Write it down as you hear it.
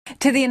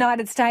To the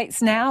United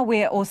States now,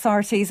 where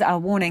authorities are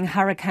warning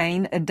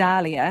Hurricane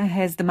Idalia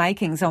has the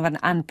makings of an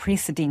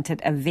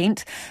unprecedented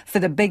event for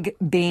the Big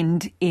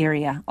Bend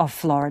area of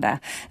Florida.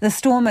 The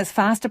storm is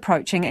fast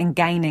approaching and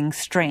gaining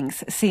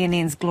strength.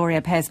 CNN's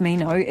Gloria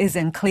Pazmino is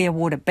in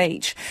Clearwater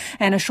Beach,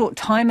 and a short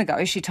time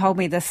ago she told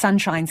me the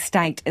Sunshine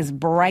State is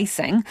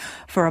bracing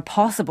for a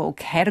possible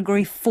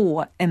Category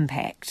 4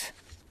 impact.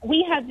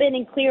 We have been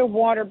in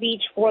Clearwater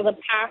Beach for the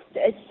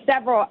past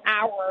several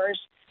hours,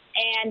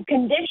 and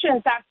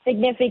conditions have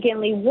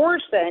significantly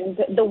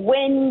worsened. The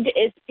wind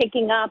is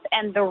picking up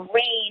and the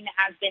rain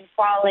has been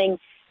falling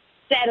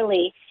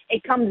steadily.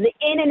 It comes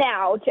in and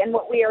out, and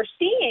what we are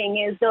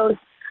seeing is those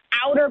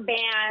outer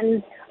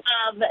bands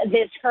of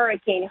this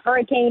hurricane,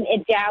 Hurricane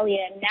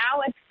Idalia,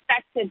 now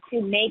expected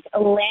to make a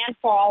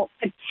landfall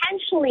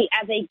potentially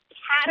as a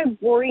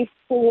Category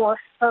 4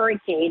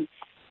 hurricane.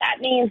 That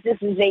means this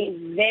is a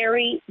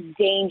very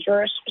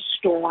dangerous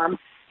storm.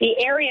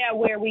 The area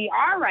where we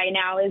are right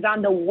now is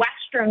on the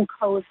western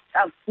coast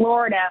of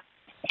Florida,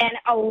 and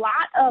a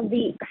lot of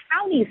the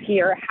counties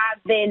here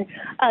have been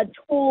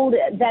told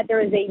that there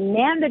is a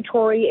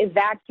mandatory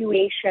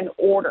evacuation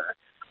order.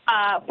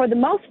 For the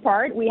most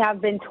part, we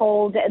have been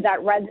told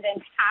that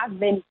residents have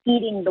been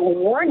heeding the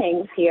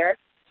warnings here,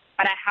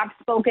 but I have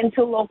spoken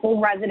to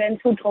local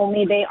residents who told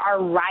me they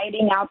are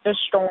riding out the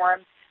storm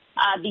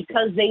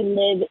because they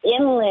live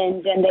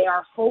inland, and they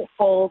are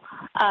hopeful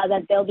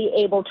that they'll be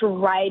able to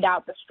ride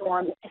out the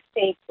storm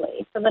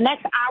safely. So the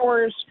next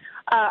hours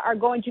are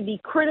going to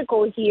be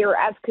critical here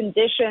as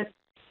conditions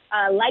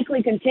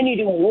likely continue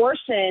to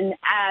worsen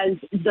as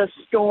the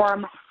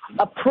storm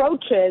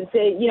approaches.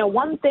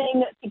 One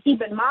thing to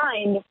keep in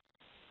mind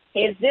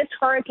is this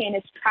hurricane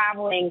is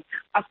traveling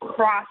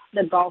across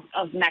the Gulf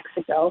of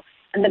Mexico.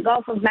 And the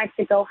Gulf of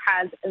Mexico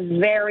has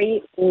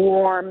very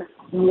warm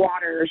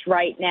waters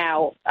right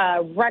now,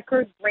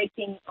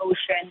 record-breaking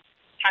ocean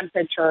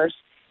temperatures.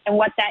 And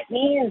what that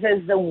means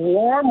is the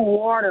warm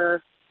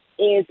water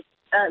is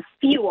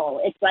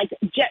fuel. It's like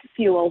jet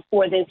fuel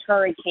for this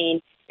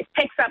hurricane. It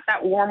picks up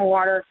that warm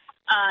water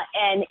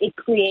and it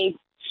creates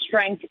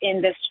strength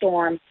in the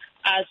storm.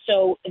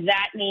 So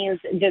that means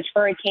this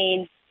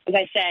hurricane, as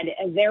I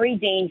said, very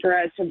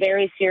dangerous,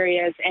 very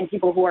serious, and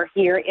people who are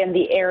here in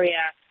the area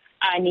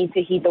need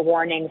to heed the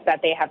warnings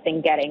that they have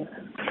been getting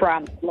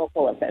from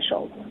local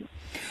officials.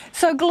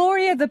 So,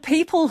 Gloria, the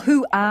people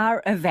who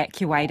are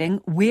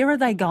evacuating, where are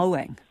they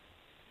going?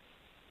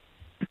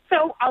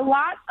 So a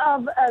lot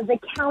of the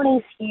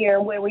counties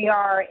here where we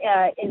are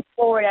in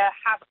Florida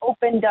have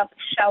opened up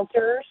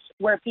shelters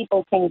where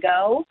people can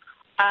go.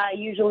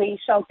 Usually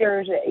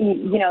shelters,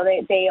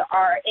 they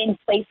are in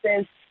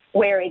places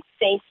where it's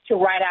safe to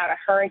ride out a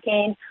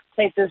hurricane,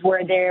 places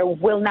where there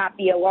will not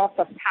be a loss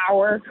of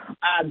power.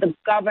 The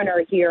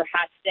governor here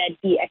has said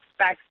he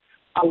expects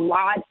a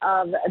lot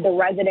of the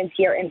residents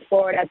here in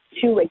Florida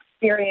to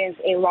experience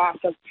a loss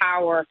of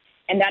power,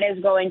 and that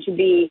is going to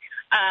be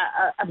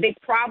a big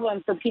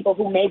problem for people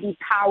who may be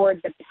power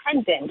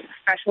dependent,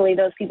 especially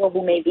those people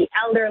who may be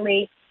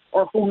elderly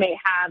or who may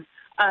have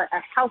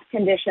a health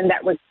condition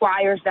that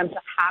requires them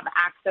to have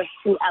access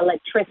to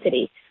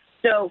electricity.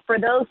 So for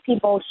those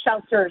people,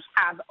 shelters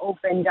have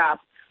opened up,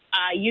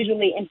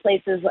 usually in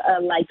places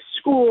like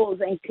schools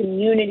and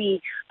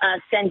community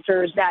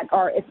centers that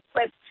are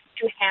equipped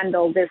to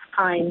handle this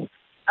kind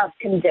of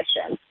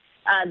condition.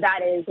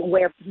 That is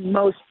where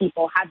most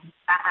people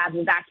have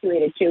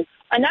evacuated to.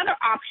 Another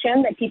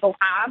option that people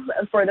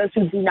have for those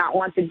who do not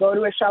want to go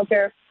to a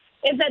shelter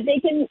is that they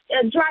can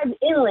drive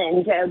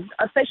inland.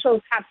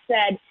 Officials have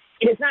said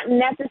it is not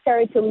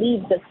necessary to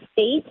leave the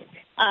state.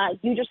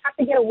 You just have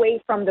to get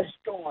away from the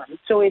storm.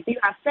 So if you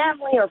have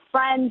family or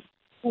friends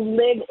who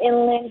live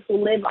inland, who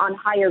live on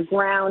higher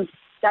ground,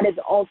 that is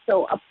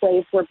also a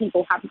place where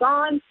people have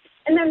gone.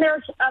 And then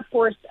there's, of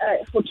course,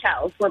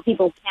 hotels where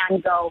people can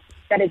go.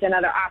 That is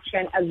another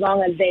option as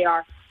long as they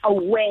are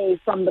away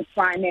from the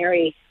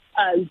primary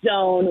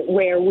zone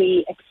where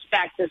we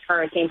expect this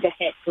hurricane to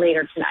hit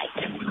later tonight.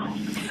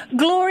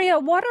 Gloria,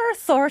 what are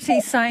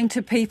authorities saying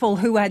to people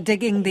who are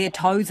digging their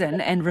toes in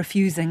and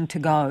refusing to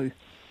go?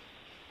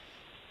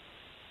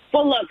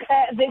 Well, look,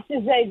 this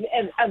is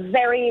a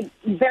very,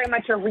 very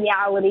much a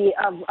reality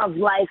of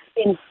life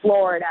in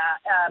Florida.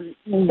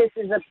 This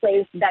is a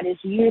place that is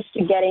used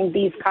to getting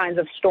these kinds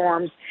of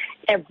storms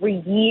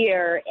every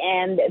year,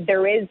 and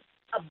there is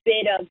a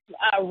bit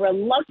of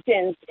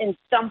reluctance in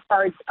some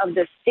parts of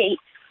the state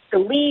to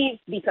leave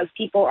because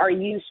people are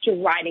used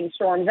to riding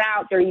storms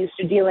out. They're used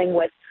to dealing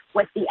with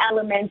the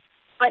elements.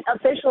 But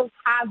officials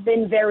have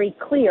been very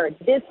clear.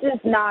 This is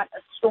not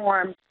a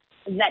storm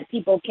that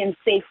people can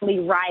safely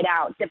ride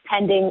out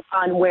depending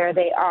on where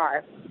they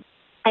are.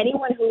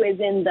 Anyone who is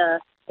in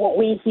what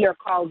we here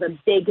call the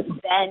Big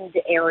Bend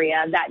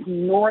area, that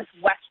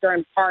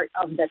northwestern part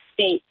of the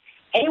state,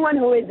 anyone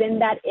who is in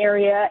that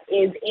area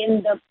is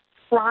in the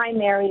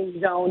primary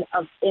zone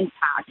of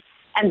impact.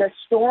 And the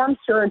storm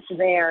surge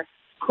there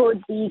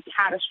could be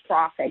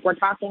catastrophic. We're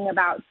talking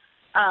about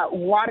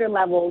water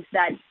levels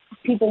that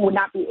people would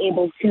not be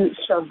able to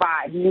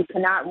survive. You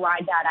cannot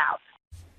ride that out.